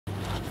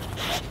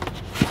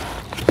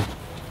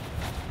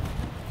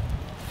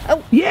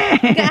Yeah!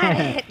 Got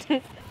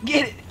it!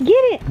 Get it! Get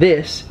it!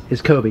 This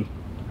is Kobe.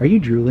 Are you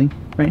drooling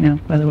right now,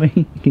 by the way?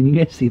 Can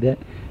you guys see that?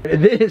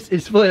 This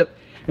is Flip,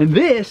 and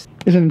this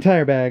is an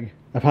entire bag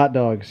of hot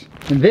dogs.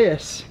 And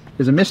this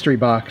is a mystery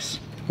box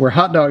where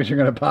hot dogs are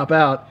gonna pop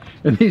out,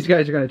 and these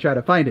guys are gonna try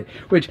to find it.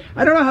 Which,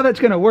 I don't know how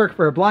that's gonna work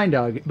for a blind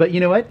dog, but you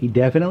know what? He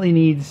definitely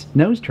needs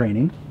nose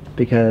training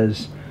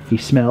because he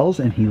smells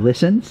and he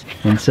listens,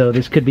 and so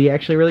this could be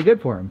actually really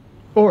good for him.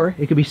 Or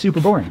it could be super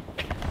boring.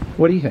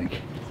 What do you think?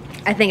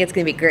 I think it's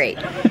gonna be great.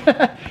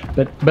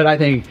 But I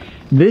think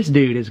this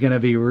dude is gonna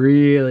be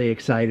really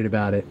excited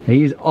about it.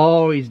 He's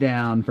always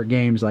down for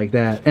games like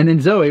that. And then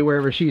Zoe,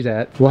 wherever she's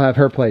at, we'll have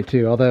her play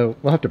too, although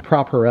we'll have to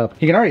prop her up.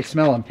 He can already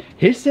smell him.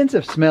 His sense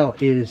of smell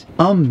is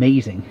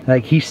amazing.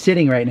 Like, he's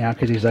sitting right now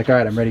because he's like, all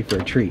right, I'm ready for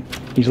a treat.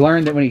 He's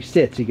learned that when he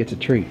sits, he gets a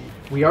treat.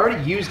 We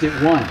already used it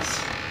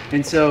once.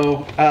 And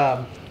so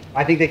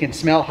I think they can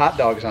smell hot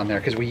dogs on there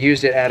because we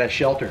used it at a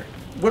shelter.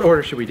 What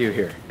order should we do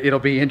here? It'll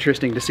be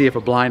interesting to see if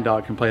a blind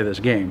dog can play this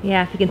game.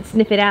 Yeah, if you can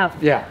sniff it out.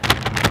 Yeah.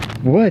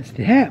 What's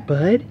that,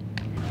 bud?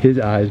 His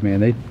eyes,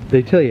 man,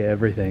 they tell you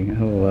everything.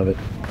 I love it.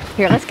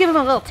 Here, let's give him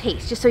a little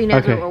taste just so he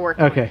knows Okay, what we're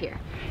working okay. with here.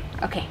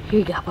 Okay, here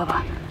you go,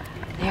 Bubba.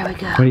 There we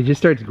go. When he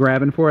just starts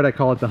grabbing for it, I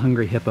call it the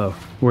hungry hippo,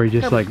 where he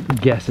just like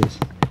guesses.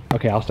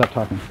 Okay, I'll stop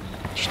talking.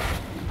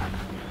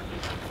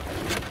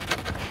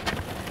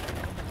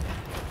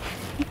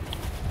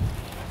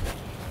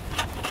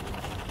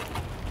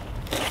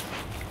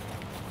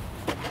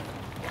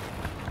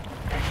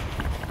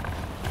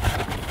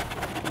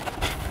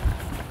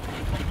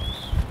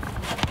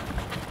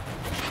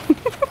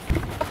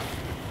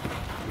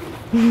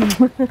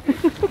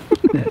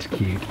 That's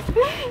cute.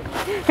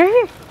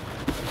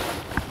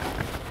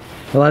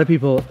 A lot of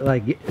people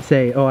like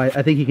say, oh, I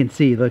think he can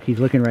see. Look, he's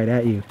looking right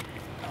at you.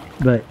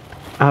 But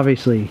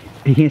obviously,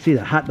 he can't see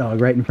the hot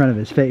dog right in front of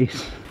his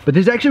face. But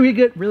this is actually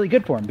really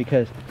good for him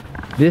because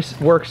this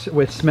works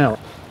with smell.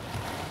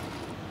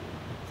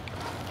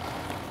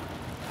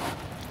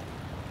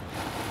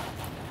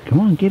 Come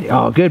on, get it.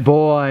 Oh, good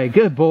boy,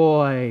 good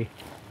boy.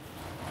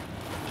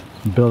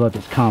 Build up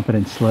his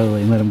confidence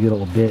slowly and let him get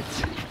little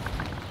bits.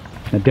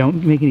 Now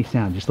don't make any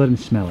sound, just let him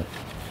smell it.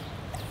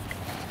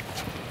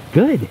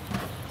 Good.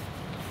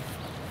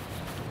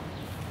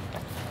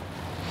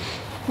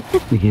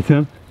 You get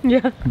some?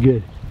 Yeah.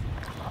 Good.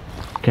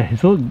 Okay,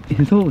 his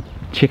little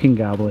chicken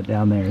goblet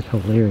down there is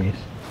hilarious.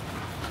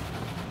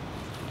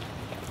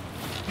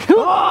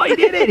 Oh, he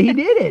did it! He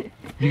did it!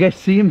 Did you guys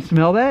see him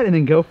smell that and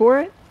then go for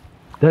it?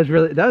 That was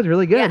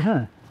really good, Yeah.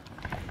 huh?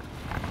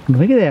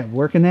 Look at that,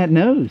 working that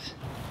nose.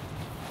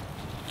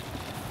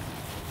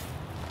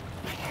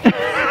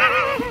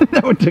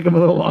 That one took him a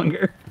little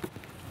longer.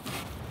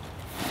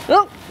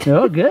 Oh,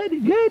 Oh,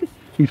 good, good.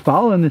 He's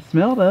following the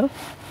smell though.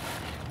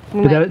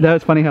 But that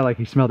was funny how like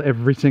he smelled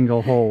every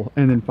single hole,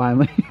 and then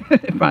finally,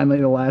 finally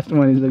the last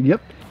one, he's like,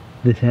 "Yep,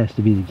 this has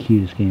to be the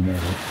cutest game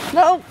ever."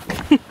 no.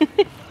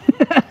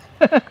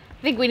 I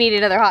think we need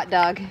another hot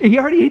dog. He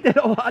already ate that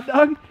whole hot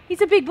dog.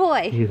 He's a big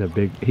boy. He's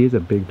a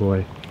big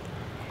boy.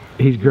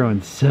 He's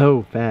growing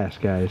so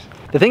fast, guys.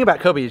 The thing about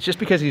Kobe is just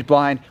because he's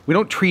blind, we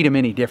don't treat him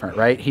any different,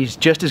 right? He's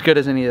just as good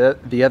as any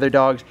of the other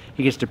dogs.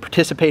 He gets to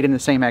participate in the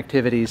same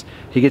activities.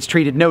 He gets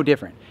treated no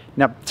different.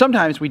 Now,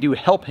 sometimes we do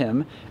help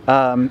him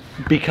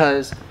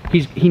because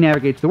he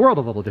navigates the world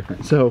a little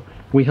different. So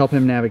we help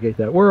him navigate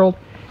that world,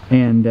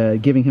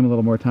 and giving him a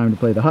little more time to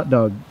play the hot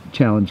dog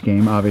challenge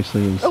game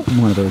obviously is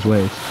one of those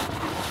ways.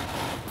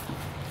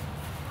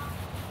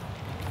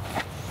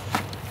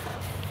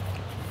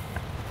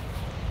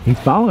 He's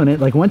following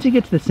it. Like once he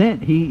gets the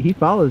scent, he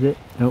follows it.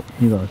 Oh,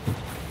 he lost it.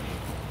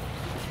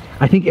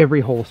 I think every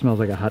hole smells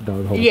like a hot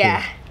dog hole.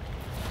 Yeah. Too.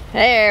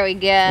 There we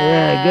go.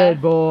 Yeah,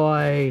 good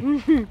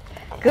boy.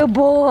 Good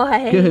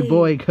boy. Good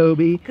boy,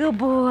 Kobe. Good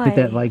boy. Hit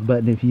that like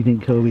button if you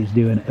think Kobe's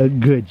doing a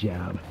good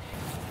job.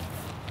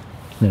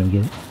 Let him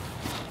get it.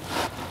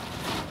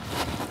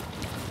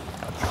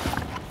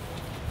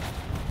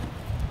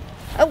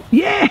 Oh,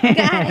 yeah!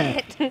 got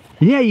it.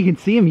 Yeah, you can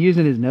see him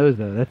using his nose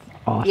though. That's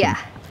awesome. Yeah.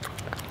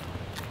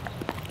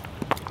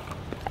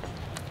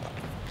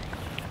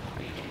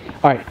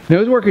 All right,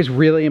 nose work is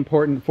really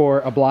important for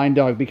a blind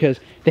dog because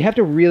they have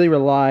to really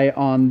rely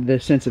on the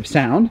sense of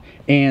sound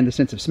and the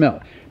sense of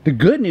smell. The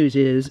good news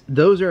is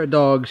those are a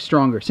dog's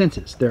stronger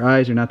senses. Their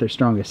eyes are not their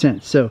strongest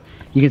sense. So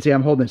you can see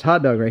I'm holding this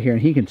hot dog right here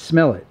and he can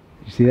smell it.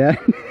 You see that?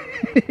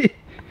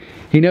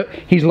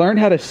 He's learned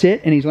how to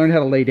sit and he's learned how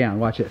to lay down.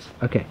 Watch this.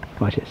 Okay,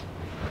 watch this.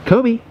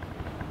 Kobe,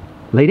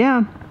 lay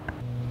down.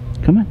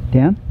 Come on,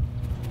 down.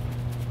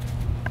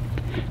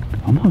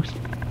 Almost.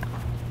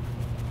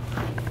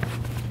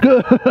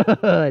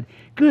 Good.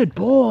 Good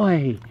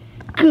boy.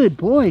 Good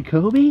boy,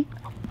 Kobe.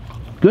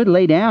 Good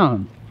lay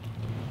down.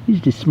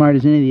 He's just as smart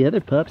as any of the other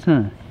pups,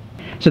 huh?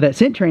 So that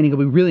scent training will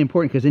be really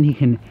important because then he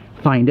can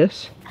find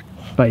us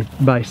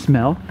by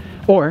smell,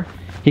 or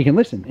he can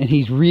listen, and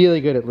he's really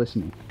good at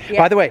listening. Yeah.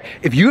 By the way,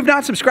 if you have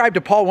not subscribed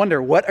to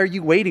PAWONDER, what are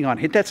you waiting on?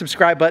 Hit that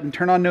subscribe button,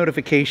 turn on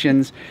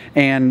notifications,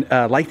 and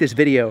like this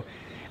video.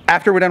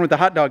 after we're done with the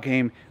hot dog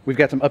game, we've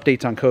got some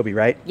updates on Kobe,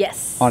 right?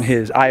 Yes. On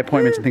his eye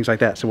appointments and things like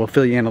that. So we'll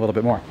fill you in a little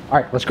bit more.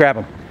 All right, let's grab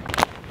him.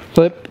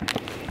 Flip.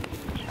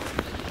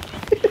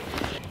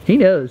 He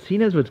knows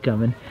what's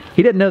coming.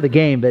 He doesn't know the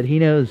game, but he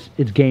knows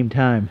it's game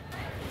time.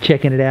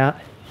 Checking it out.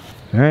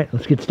 All right,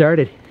 let's get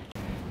started.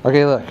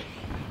 Okay, look.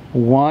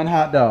 One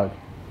hot dog.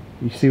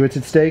 You see what's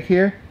at stake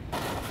here?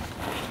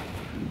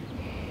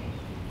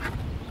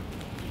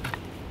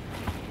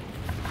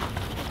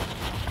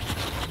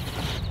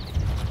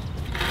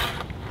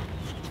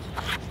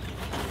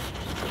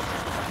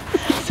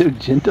 So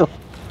gentle.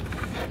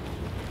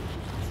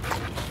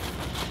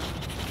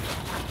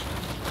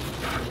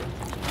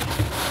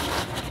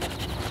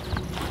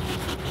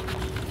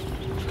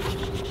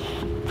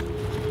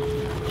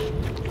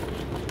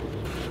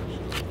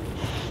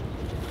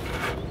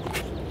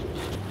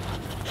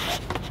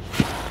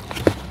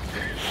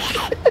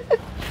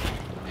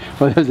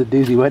 Well, that was a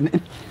doozy, wasn't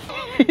it?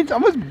 It's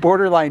almost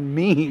borderline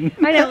mean.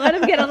 I know, let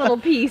him get a little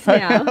piece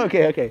now.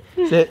 Okay.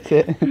 Sit.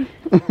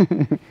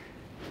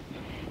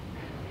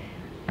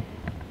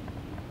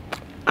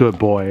 Good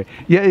boy.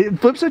 Yeah,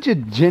 Flip's such a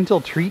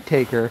gentle treat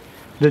taker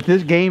that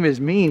this game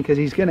is mean because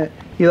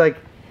he like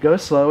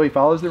goes slow, he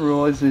follows the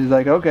rules, he's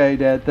like, okay,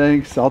 Dad,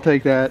 thanks, I'll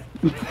take that.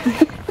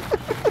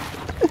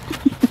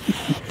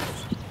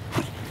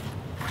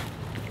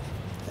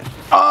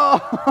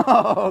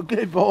 Oh,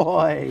 good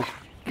boy.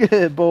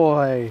 Good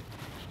boy.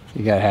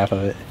 You got half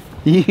of it.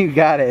 You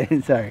got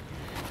it. Sorry.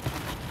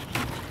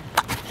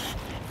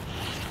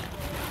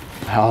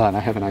 Hold on, I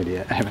have an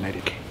idea.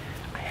 Okay,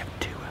 I have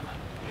 2 of them.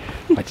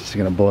 Watch, this is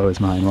gonna blow his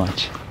mind,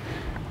 watch.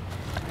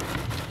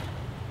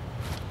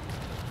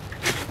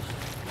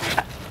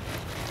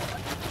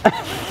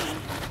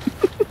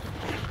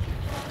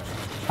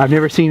 I've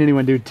never seen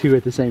anyone do 2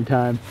 at the same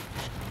time.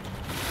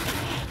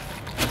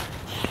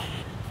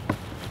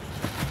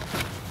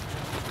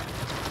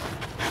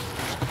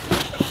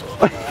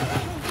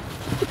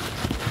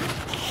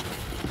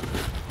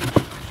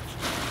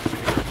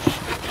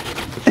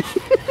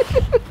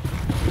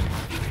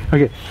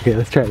 Okay,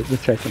 let's try it.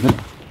 Let's try something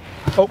else.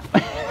 Oh.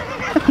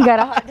 You got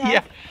a hot dog?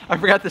 Yeah, I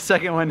forgot the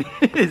second one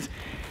is.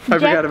 I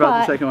forgot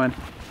about the second one.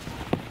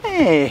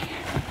 Hey,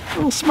 a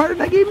little smarter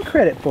than I gave him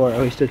credit for.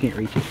 Oh, he still can't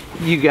reach it.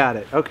 You got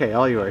it. Okay,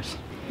 all yours.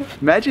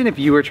 Imagine if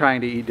you were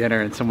trying to eat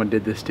dinner and someone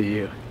did this to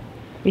you.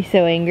 Be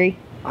so angry.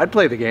 I'd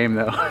play the game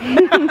though.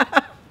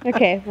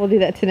 Okay, we'll do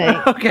that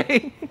tonight.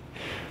 Okay.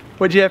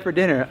 What'd you have for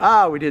dinner?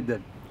 Ah, we did the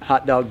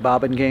hot dog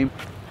bobbing game.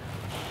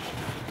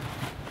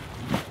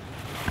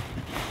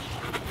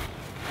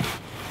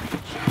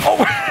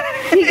 Oh!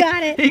 He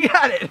got it. He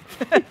got it.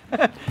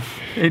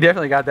 He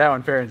definitely got that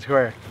one fair and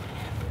square.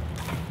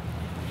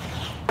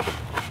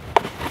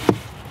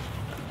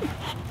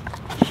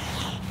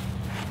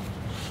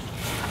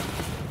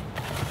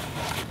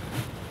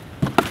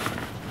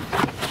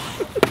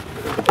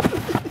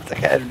 It's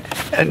like I had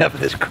enough of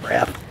this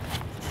crap.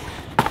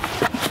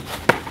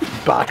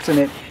 Boxing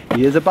it.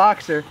 He is a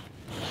boxer.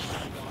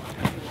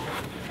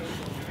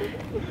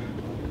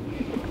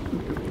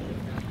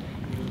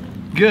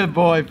 Good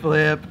boy,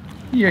 Flip.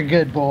 You're a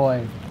good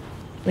boy.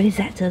 What is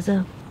that,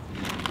 Zozo?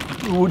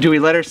 Do we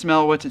let her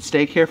smell what's at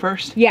stake here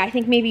first? Yeah, I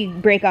think maybe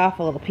break off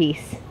a little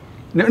piece.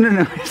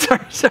 No.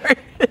 Sorry.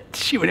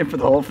 She went in for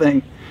the whole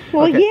thing.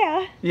 Well, Okay.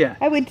 yeah. Yeah.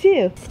 I would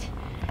too.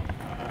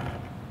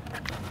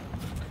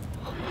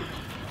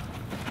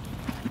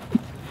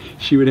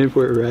 She went in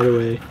for it right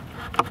away.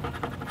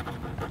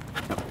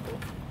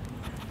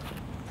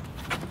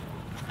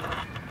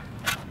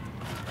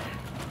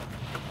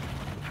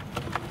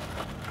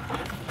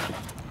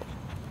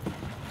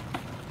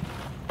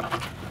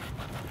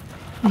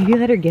 Maybe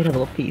let her get a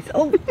little piece.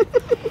 Oh.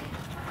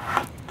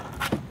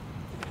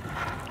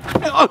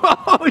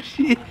 Oh,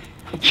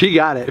 she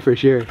got it for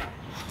sure.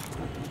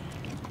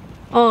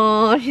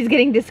 Oh, she's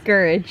getting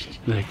discouraged.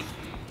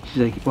 She's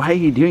like, why are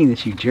you doing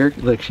this, you jerk?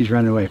 Look, she's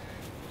running away.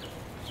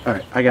 All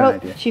right, I got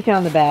an idea. She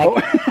found the bag.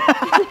 Oh.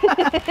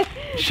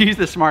 She's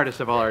the smartest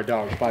of all our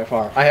dogs by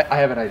far. I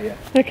have an idea.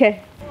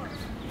 Okay.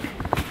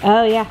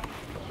 Oh yeah.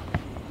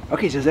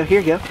 Okay, Zoe, here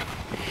you go.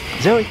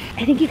 Zoe.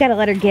 I think you gotta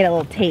let her get a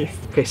little taste.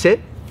 Okay, sit.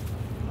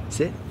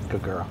 Sit.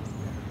 Good girl.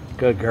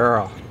 Good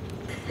girl.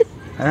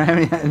 I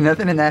don't have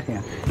nothing in that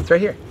hand. It's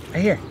right here.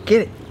 Right here.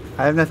 Get it.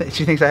 I have nothing.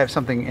 She thinks I have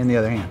something in the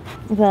other hand.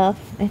 Well,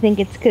 I think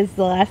it's because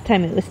the last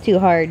time it was too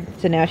hard,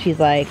 so now she's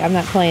like, I'm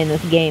not playing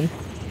this game.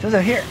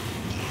 Zoe, here.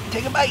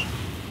 Take a bite.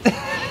 Take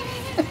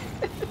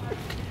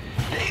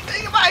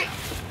a bite.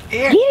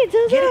 Here. Get it,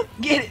 Zozo.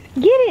 Get it.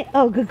 Get it.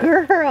 Oh, good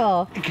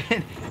girl. Get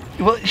it.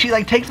 Well, she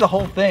like takes the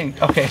whole thing.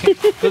 Okay.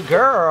 Good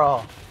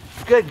girl.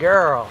 Good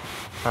girl.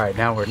 All right,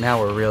 now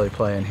we're really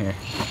playing here.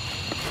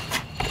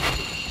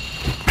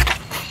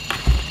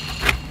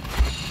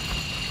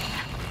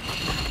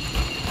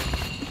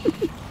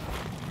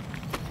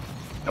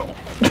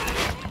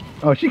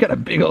 Oh, she got a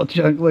big old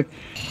chunk. Look.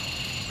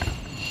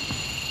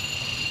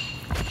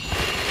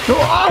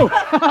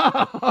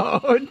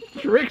 Oh,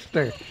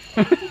 trickster.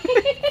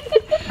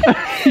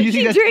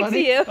 She tricks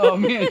you. Oh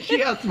man,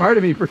 she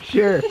outsmarted me for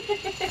sure.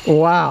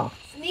 Wow.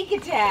 Sneak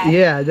attack.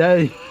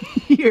 Yeah,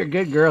 you're a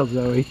good girl,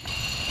 Zoe.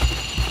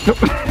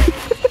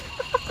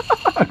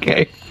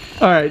 Okay.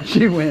 All right,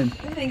 she wins.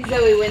 I think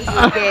Zoe wins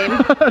this game.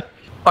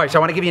 All right, so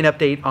I want to give you an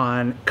update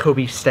on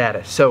Kobe's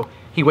status. So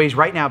he weighs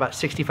right now about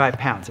 65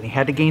 pounds, and he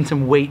had to gain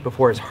some weight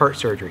before his heart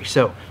surgery.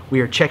 So we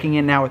are checking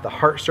in now with the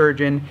heart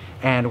surgeon,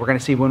 and we're going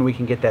to see when we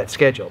can get that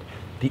scheduled.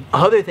 The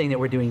other thing that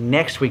we're doing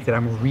next week that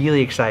I'm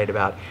really excited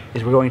about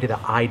is we're going to the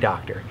eye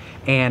doctor,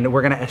 and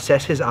we're going to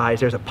assess his eyes.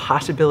 There's a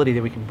possibility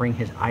that we can bring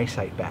his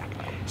eyesight back.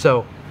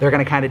 So they're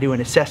going to kind of do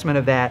an assessment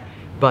of that,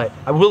 but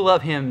I will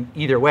love him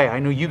either way. I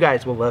know you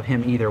guys will love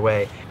him either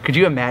way. Could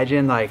you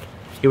imagine, like,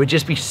 it would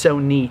just be so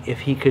neat if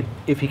he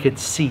could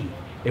see,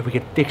 if we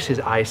could fix his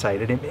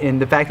eyesight.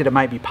 And the fact that it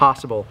might be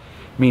possible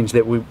means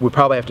that we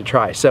probably have to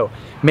try. So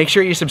make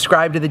sure you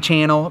subscribe to the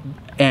channel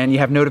and you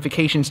have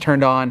notifications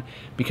turned on,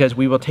 because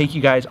we will take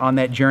you guys on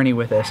that journey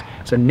with us.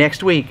 So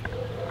next week,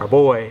 our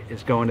boy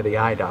is going to the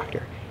eye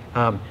doctor.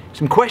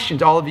 Some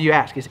questions all of you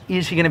ask is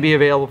he going to be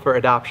available for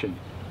adoption?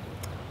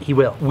 He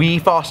will. We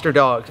foster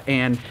dogs,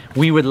 and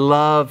we would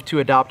love to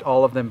adopt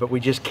all of them, but we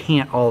just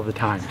can't all of the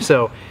time.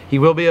 So he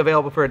will be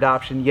available for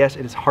adoption. Yes,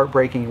 it is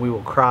heartbreaking. We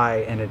will cry,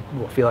 and it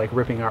will feel like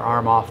ripping our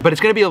arm off, but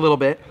it's going to be a little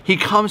bit. He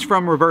comes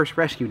from Reverse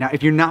Rescue. Now,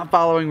 if you're not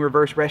following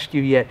Reverse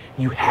Rescue yet,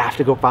 you have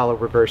to go follow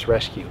Reverse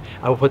Rescue.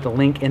 I will put the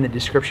link in the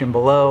description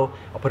below.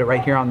 I'll put it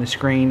right here on the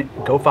screen.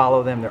 Go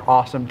follow them. They're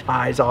awesome.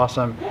 Ty's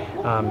awesome.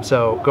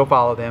 So go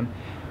follow them.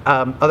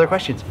 Other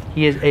questions.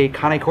 He is a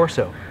Cane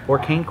Corso, or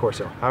Cane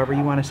Corso, however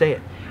you want to say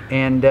it.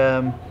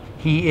 And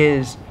he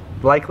is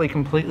likely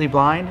completely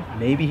blind.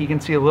 Maybe he can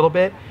see a little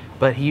bit,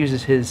 but he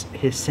uses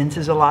his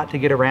senses a lot to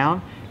get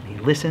around. He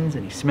listens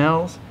and he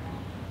smells.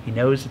 He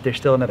knows that there's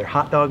still another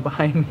hot dog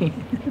behind me.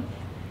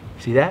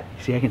 See that?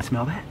 See, I can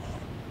smell that.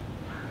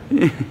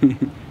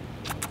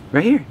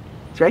 Right here.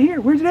 It's right here.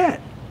 Where's it at?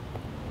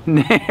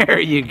 There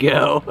you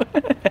go.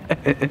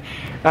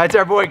 That's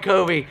our boy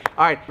Kobe.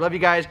 All right, love you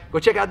guys. Go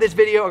check out this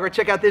video, or go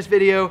check out this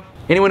video.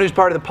 Anyone who's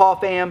part of the Paw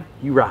fam,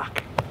 you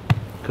rock.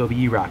 Kobe,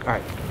 you rock. All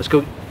right, let's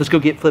go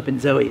get Flip and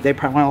Zoe. They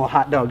probably want a little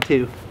hot dog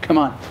too. Come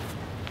on.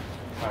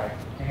 All right,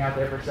 hang out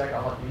there for a sec.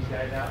 I'll help these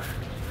guys out.